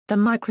The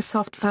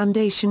Microsoft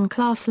Foundation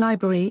class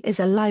library is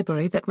a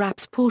library that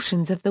wraps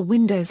portions of the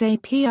Windows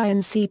API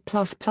and C++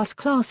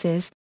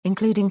 classes,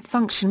 including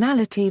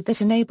functionality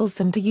that enables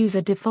them to use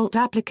a default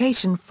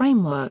application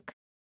framework.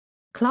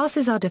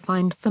 Classes are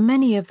defined for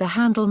many of the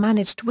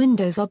handle-managed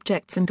Windows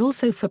objects and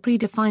also for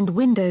predefined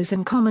windows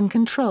and common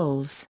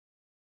controls.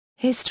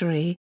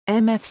 History: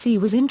 MFC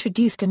was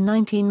introduced in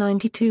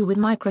 1992 with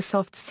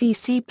Microsoft's C++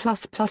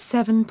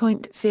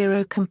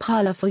 7.0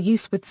 compiler for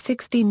use with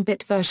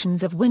 16-bit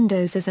versions of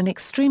Windows as an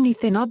extremely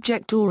thin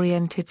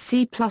object-oriented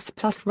C++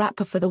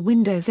 wrapper for the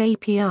Windows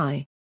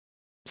API.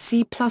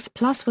 C++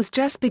 was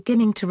just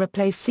beginning to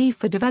replace C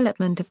for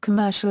development of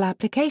commercial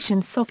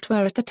application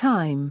software at the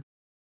time.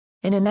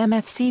 In an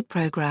MFC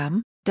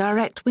program,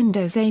 direct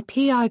Windows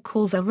API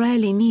calls are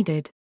rarely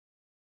needed.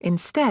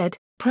 Instead,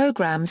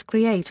 programs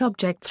create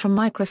objects from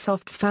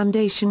Microsoft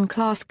Foundation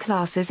class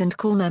classes and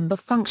call member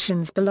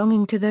functions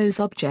belonging to those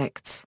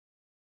objects.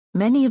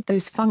 Many of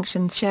those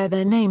functions share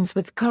their names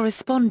with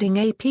corresponding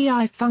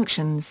API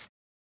functions.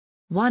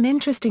 One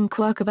interesting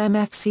quirk of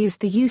MFC is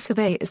the use of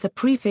A as the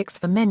prefix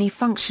for many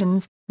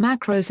functions,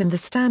 macros and the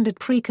standard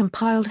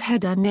pre-compiled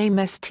header name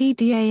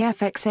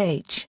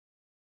stdafxh.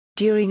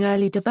 During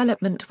early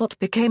development, what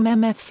became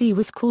MFC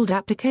was called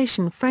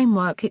Application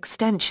Framework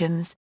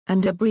Extensions,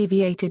 and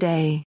abbreviated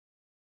A.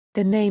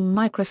 The name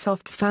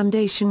Microsoft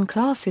Foundation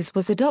Classes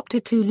was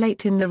adopted too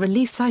late in the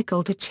release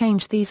cycle to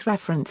change these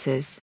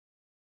references.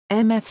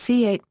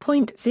 MFC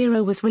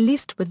 8.0 was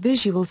released with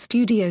Visual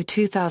Studio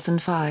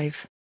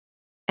 2005.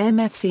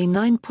 MFC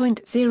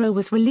 9.0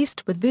 was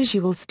released with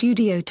Visual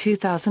Studio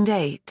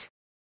 2008.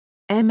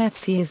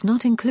 MFC is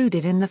not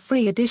included in the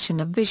free edition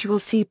of Visual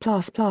C++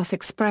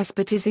 Express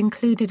but is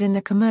included in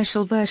the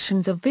commercial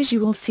versions of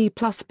Visual C++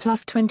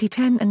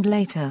 2010 and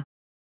later.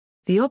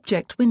 The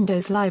Object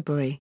Windows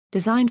Library,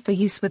 designed for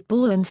use with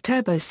Borland's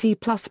Turbo C++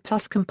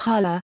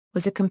 compiler,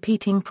 was a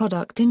competing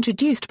product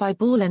introduced by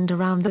Borland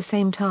around the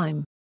same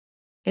time.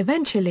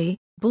 Eventually,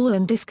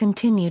 Borland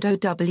discontinued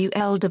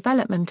OWL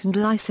development and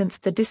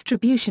licensed the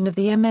distribution of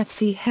the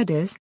MFC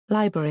headers,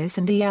 libraries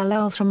and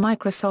ELLs from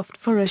Microsoft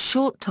for a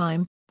short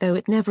time, though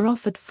it never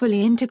offered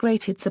fully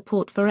integrated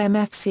support for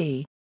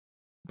MFC.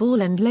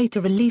 Borland later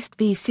released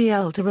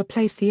VCL to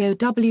replace the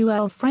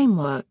OWL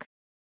framework.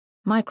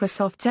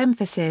 Microsoft's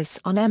emphasis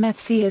on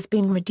MFC has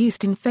been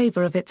reduced in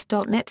favor of its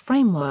 .NET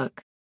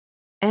framework.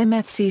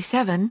 MFC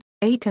 7,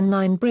 8 and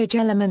 9 bridge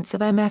elements of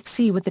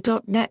MFC with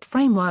the .NET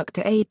framework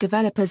to aid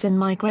developers in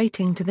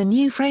migrating to the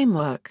new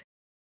framework.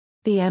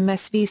 The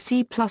MSV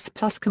C++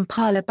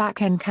 compiler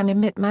backend can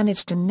emit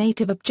managed and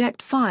native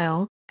object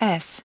file,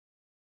 S.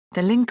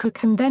 The linker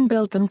can then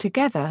build them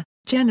together,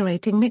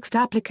 generating mixed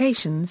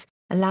applications,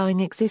 allowing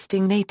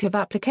existing native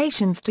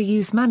applications to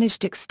use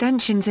managed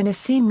extensions in a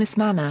seamless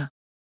manner.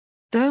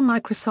 Though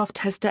Microsoft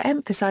has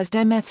de-emphasized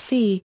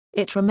MFC,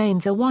 it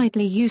remains a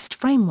widely used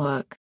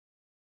framework.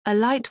 A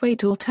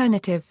lightweight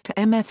alternative to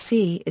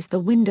MFC is the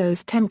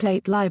Windows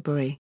Template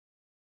Library.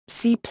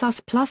 C++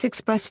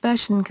 Express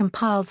version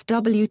compiles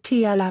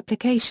WTL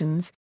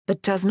applications,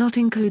 but does not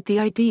include the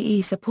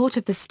IDE support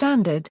of the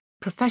standard,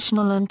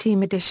 professional and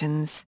team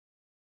editions.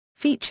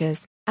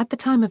 Features: at the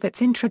time of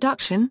its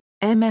introduction,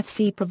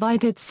 MFC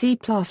provided C++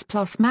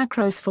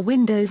 macros for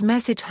Windows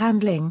message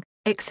handling,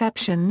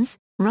 exceptions,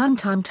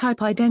 runtime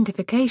type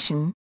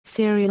identification,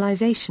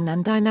 serialization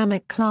and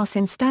dynamic class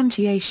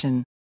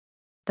instantiation.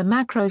 The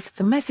macros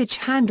for message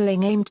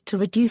handling aimed to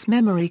reduce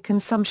memory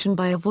consumption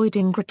by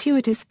avoiding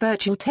gratuitous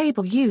virtual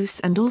table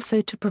use and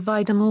also to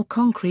provide a more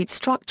concrete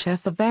structure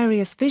for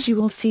various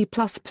Visual C++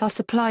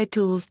 applied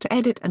tools to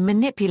edit and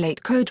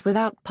manipulate code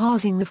without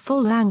parsing the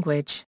full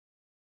language.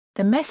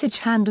 The message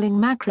handling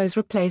macros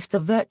replaced the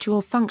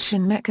virtual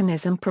function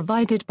mechanism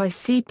provided by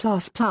C++.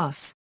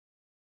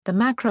 The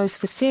macros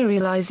for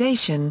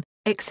serialization,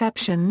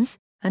 exceptions,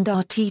 and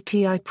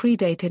RTTI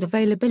predated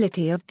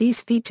availability of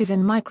these features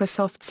in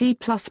Microsoft C++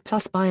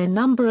 by a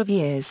number of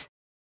years.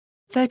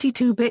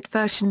 32-bit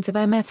versions of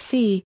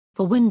MFC,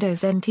 for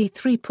Windows NT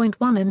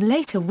 3.1 and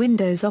later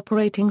Windows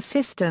operating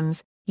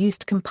systems,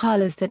 used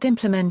compilers that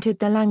implemented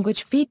the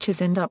language features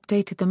and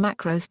updated the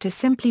macros to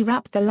simply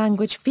wrap the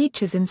language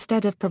features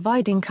instead of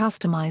providing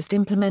customized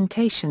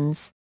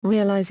implementations,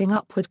 realizing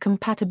upward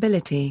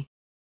compatibility.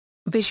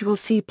 Visual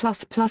C++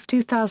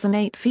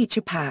 2008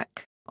 Feature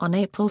Pack. On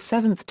April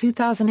 7,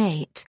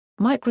 2008,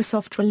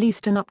 Microsoft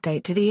released an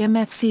update to the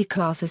MFC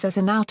classes as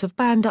an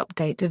out-of-band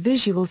update to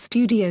Visual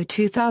Studio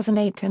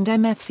 2008 and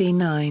MFC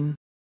 9.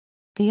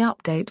 The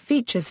update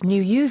features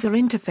new user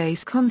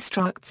interface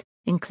constructs,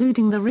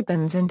 including the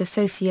ribbons and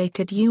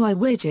associated UI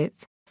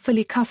widgets,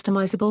 fully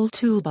customizable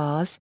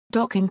toolbars,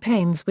 docking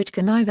panes which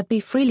can either be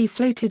freely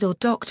floated or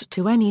docked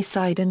to any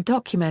side and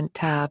document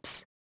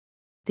tabs.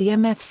 The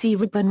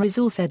MFC Ribbon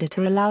Resource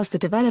Editor allows the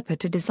developer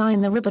to design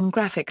the ribbon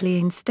graphically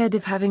instead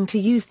of having to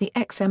use the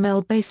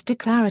XML-based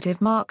declarative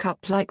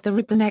markup like the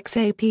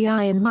RibbonX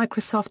API in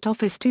Microsoft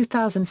Office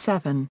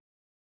 2007.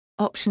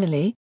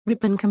 Optionally,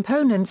 ribbon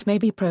components may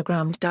be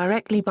programmed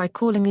directly by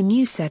calling a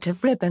new set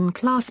of ribbon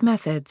class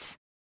methods.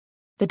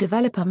 The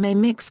developer may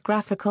mix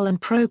graphical and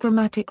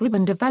programmatic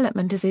ribbon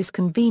development as is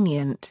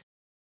convenient.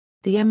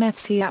 The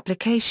MFC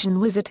application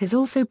wizard has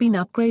also been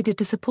upgraded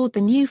to support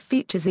the new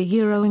features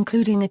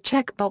including a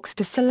checkbox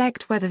to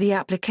select whether the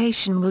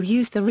application will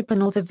use the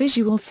ribbon or the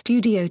Visual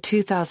Studio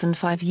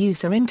 2005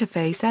 user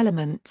interface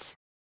elements.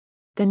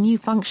 The new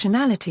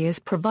functionality is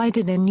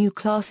provided in new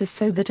classes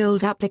so that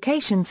old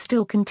applications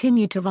still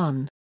continue to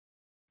run.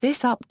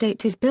 This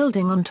update is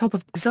building on top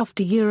of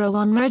Xofta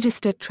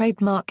Unregistered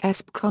Trademark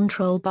ESP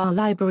Control Bar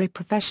Library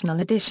Professional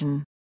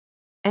Edition.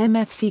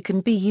 MFC can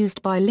be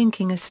used by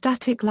linking a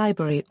static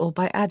library or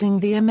by adding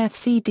the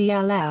MFC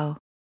DLL.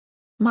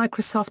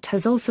 Microsoft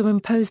has also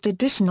imposed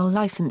additional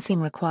licensing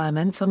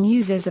requirements on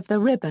users of the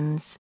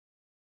ribbons.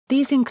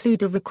 These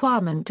include a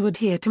requirement to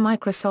adhere to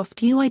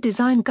Microsoft UI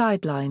design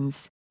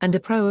guidelines, and a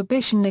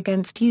prohibition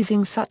against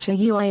using such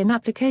a UI in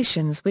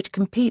applications which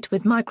compete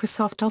with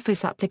Microsoft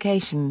Office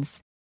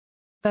applications.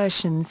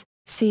 Versions: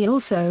 see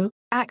also,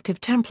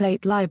 Active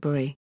Template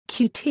Library,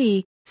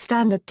 Qt,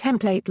 Standard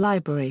Template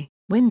Library,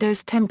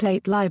 Windows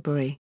Template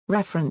Library,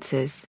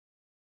 References.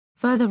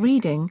 Further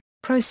reading: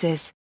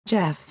 Process,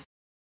 Jeff.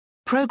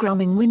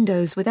 Programming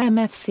Windows with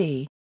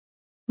MFC.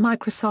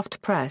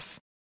 Microsoft Press.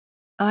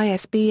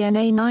 ISBN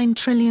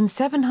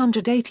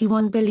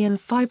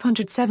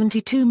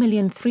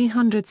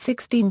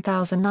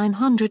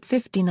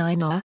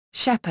A9781572316959.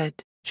 Shepard,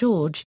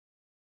 George.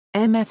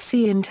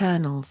 MFC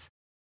Internals.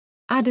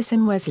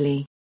 Addison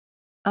Wesley.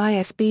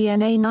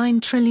 ISBN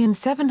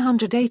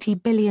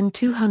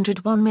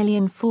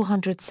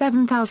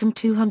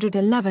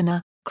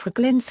A9780201407211.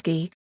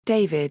 Kraglinski,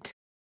 David.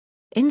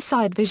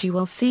 Inside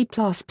Visual C++.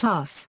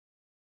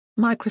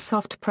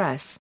 Microsoft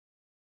Press.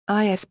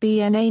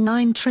 ISBN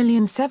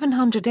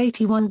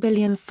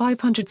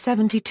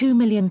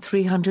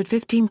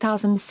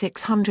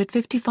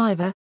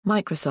A9781572315655.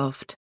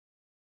 Microsoft.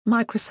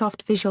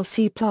 Microsoft Visual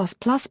C++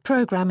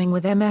 Programming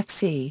with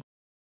MFC.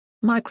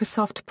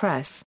 Microsoft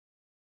Press.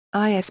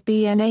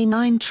 ISBN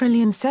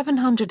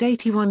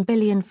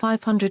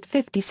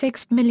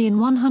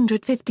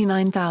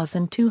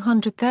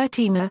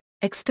A9781556159213.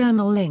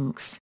 External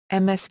links: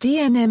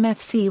 MSDN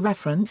MFC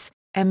Reference,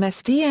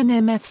 MSDN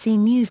MFC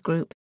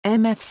Newsgroup,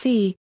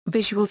 MFC,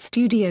 Visual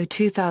Studio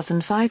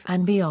 2005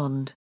 and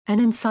beyond, an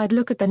inside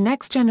look at the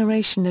next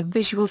generation of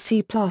Visual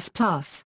C++.